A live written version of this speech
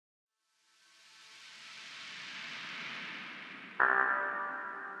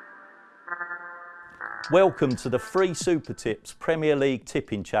Welcome to the free Super Tips Premier League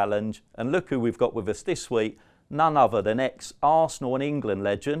Tipping Challenge, and look who we've got with us this week. None other than ex-Arsenal and England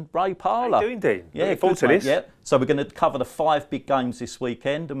legend, Ray Parlour. How you doing, Dean? Yeah, looking forward to this. Yeah. So we're going to cover the 5 big games this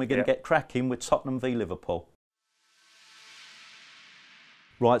weekend, and we're going to get cracking with Tottenham v Liverpool.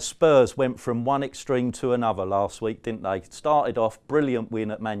 Right, Spurs went from one extreme to another last week, didn't they? Started off brilliant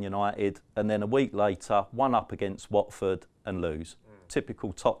win at Man United, and then a week later, one up against Watford and lose.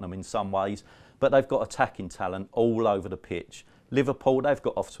 Typical Tottenham in some ways, but they've got attacking talent all over the pitch. Liverpool, they've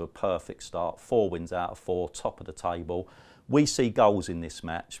got off to a perfect start, 4 wins out of 4, top of the table. We see goals in this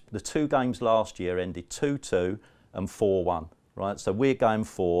match. The 2 games last year ended 2-2 and 4-1, right? So we're going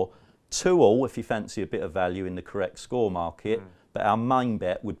for 2-2 if you fancy a bit of value in the correct score market, but our main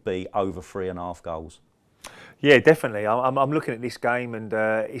bet would be over 3.5 goals. Yeah, definitely. I'm looking at this game, and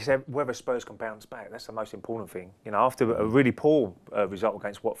it's whether Spurs can bounce back. That's the most important thing. You know, after a really poor result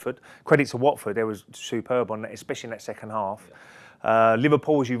against Watford, credit to Watford, they was superb on that, especially in that second half.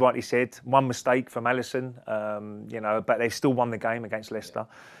 Liverpool, as you rightly said, one mistake from Alisson, you know, but they still won the game against Leicester.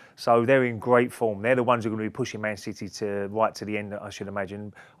 So they're in great form. They're the ones who are going to be pushing Man City to right to the end, I should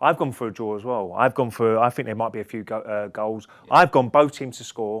imagine. I've gone for a draw as well. I think there might be a few goals. I've gone both teams to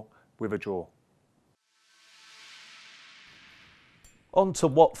score with a draw. On to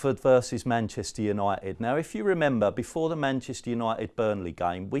Watford versus Manchester United. Now, if you remember, before the Manchester United-Burnley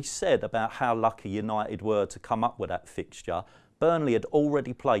game, we said about how lucky United were to come up with that fixture. Burnley had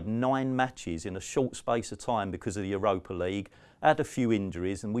already played 9 matches in a short space of time because of the Europa League, had a few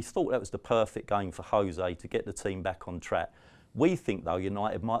injuries, and we thought that was the perfect game for Jose to get the team back on track. We think, though,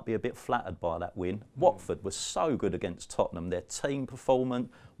 United might be a bit flattered by that win. Watford was so good against Tottenham. Their team performance,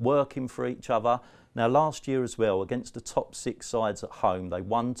 working for each other. Now, last year as well, against the top 6 sides at home, they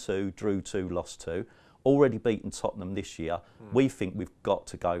won 2, drew 2, lost 2. Already beaten Tottenham this year. We think we've got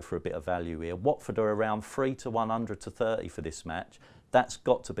to go for a bit of value here. Watford are around 3 to 100 to 30 for this match. That's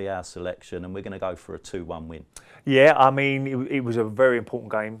got to be our selection, and we're going to go for a 2-1 win. Yeah, I mean, it was a very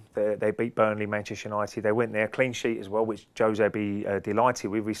important game. They beat Burnley, Manchester United. They went there, clean sheet as well, which Jose will be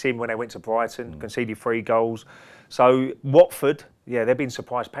delighted with. We've seen when they went to Brighton, conceded 3 goals. So Watford, yeah, they've been a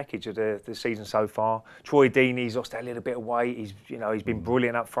surprise package of the season so far. Troy Deeney's lost a little bit of weight. He's been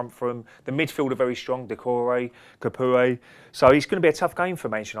brilliant up front for him. The midfield are very strong, Decore, Kapure. So it's going to be a tough game for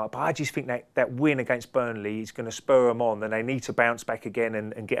Manchester United. But I just think that win against Burnley is going to spur them on, and they need to bounce back again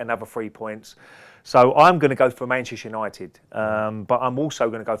and get another 3 points. So I'm going to go for Manchester United, but I'm also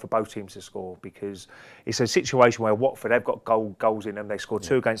going to go for both teams to score, because it's a situation where Watford, they've got goals in them. They scored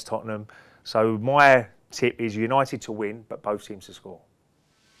 2 against Tottenham. So my tip is United to win, but both teams to score.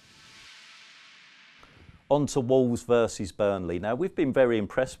 On to Wolves versus Burnley. Now, we've been very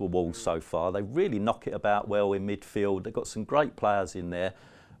impressed with Wolves so far. They really knock it about well in midfield. They've got some great players in there.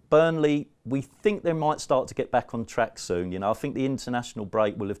 Burnley, we think they might start to get back on track soon. You know, I think the international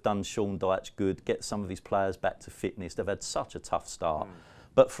break will have done Sean Dyche good, get some of his players back to fitness. They've had such a tough start.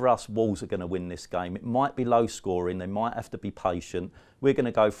 But for us, Wolves are going to win this game. It might be low scoring. They might have to be patient. We're going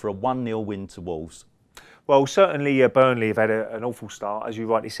to go for a 1-0 win to Wolves. Well, certainly Burnley have had an awful start. As you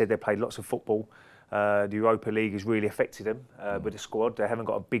rightly said, they've played lots of football. The Europa League has really affected them with the squad. They haven't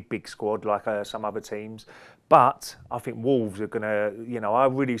got a big squad like some other teams. But I think Wolves are going to, you know, I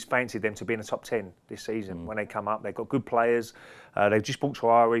really fancied them to be in the top 10 this season when they come up. They've got good players. They've just bought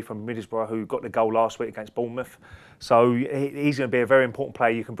Traore from Middlesbrough, who got the goal last week against Bournemouth. So he's going to be a very important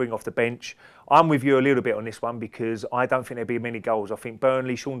player you can bring off the bench. I'm with you a little bit on this one, because I don't think there'll be many goals. I think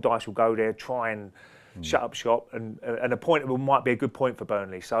Burnley, Sean Dyche will go there, try and shut up shop, and a point might be a good point for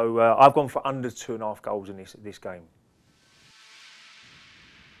Burnley. So I've gone for under 2.5 goals in this game.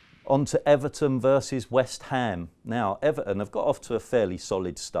 On to Everton versus West Ham. Now, Everton have got off to a fairly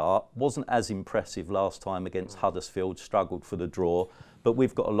solid start. Wasn't as impressive last time against Huddersfield, struggled for the draw. But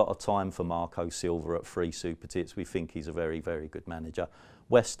we've got a lot of time for Marco Silva at free Super Tips. We think he's a very, very good manager.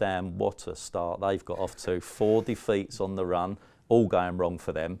 West Ham, what a start they've got off to. 4 defeats on the run, all going wrong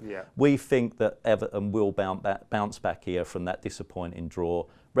for them. Yeah. We think that Everton will bounce back here from that disappointing draw,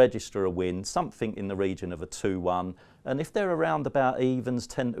 register a win, something in the region of a 2-1. And if they're around about evens,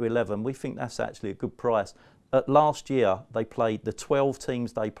 10 to 11, we think that's actually a good price. Last year, they played the 12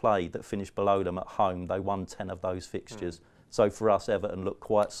 teams they played that finished below them at home. They won 10 of those fixtures. So for us, Everton look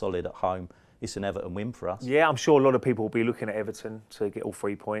quite solid at home. It's an Everton win for us. Yeah, I'm sure a lot of people will be looking at Everton to get all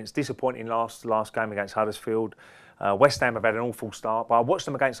 3 points. Disappointing last game against Huddersfield. West Ham have had an awful start, but I watched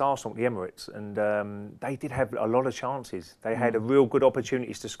them against Arsenal at the Emirates, and they did have a lot of chances. They had a real good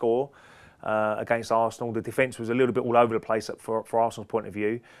opportunities to score. Against Arsenal. The defence was a little bit all over the place for Arsenal's point of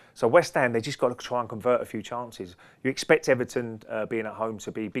view. So West Ham, they just got to try and convert a few chances. You expect Everton being at home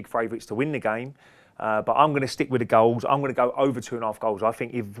to be big favourites to win the game. But I'm going to stick with the goals. I'm going to go over 2.5 goals. I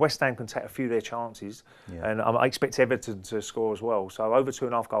think if West Ham can take a few of their chances, and I expect Everton to score as well. So over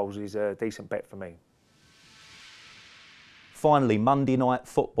 2.5 goals is a decent bet for me. Finally, Monday night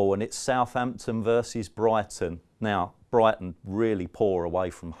football, and it's Southampton versus Brighton. Now, Brighton really poor away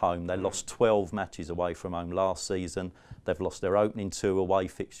from home. They lost 12 matches away from home last season. They've lost their opening 2 away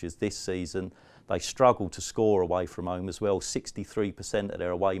fixtures this season. They struggled to score away from home as well. 63% of their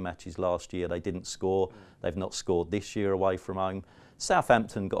away matches last year they didn't score. They've not scored this year away from home.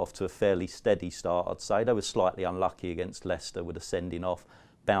 Southampton got off to a fairly steady start, I'd say. They were slightly unlucky against Leicester with a sending off.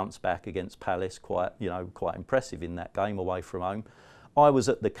 Bounced back against Palace, quite impressive in that game away from home. I was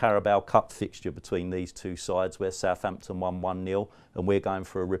at the Carabao Cup fixture between these two sides where Southampton won 1-0 and we're going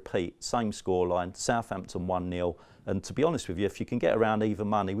for a repeat. Same scoreline, Southampton 1-0. And to be honest with you, if you can get around even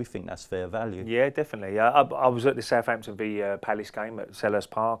money, we think that's fair value. Yeah, definitely. I was at the Southampton v Palace game at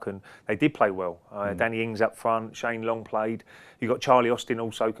Selhurst Park and they did play well. Danny Ings up front, Shane Long played. You've got Charlie Austin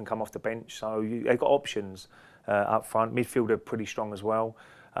also can come off the bench. So they've got options up front. Midfield are pretty strong as well.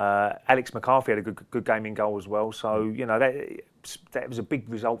 Alex McCarthy had a good game in goal as well. So, you know, that was a big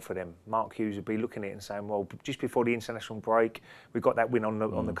result for them. Mark Hughes would be looking at it and saying, well, just before the international break, we got that win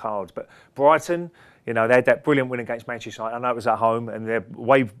on the cards. But Brighton, you know, they had that brilliant win against Manchester United. I know it was at home and their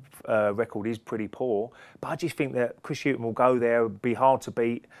away record is pretty poor. But I just think that Chris Hughton will go there, be hard to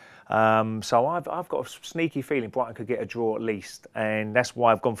beat. So I've got a sneaky feeling Brighton could get a draw at least. And that's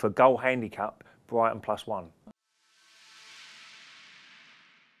why I've gone for goal handicap, Brighton +1.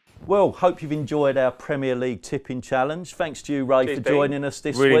 Well, hope you've enjoyed our Premier League tipping challenge. Thanks to you, Ray, for joining us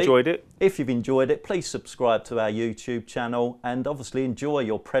this week. Really enjoyed it. If you've enjoyed it, please subscribe to our YouTube channel and obviously enjoy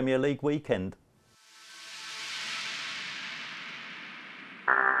your Premier League weekend.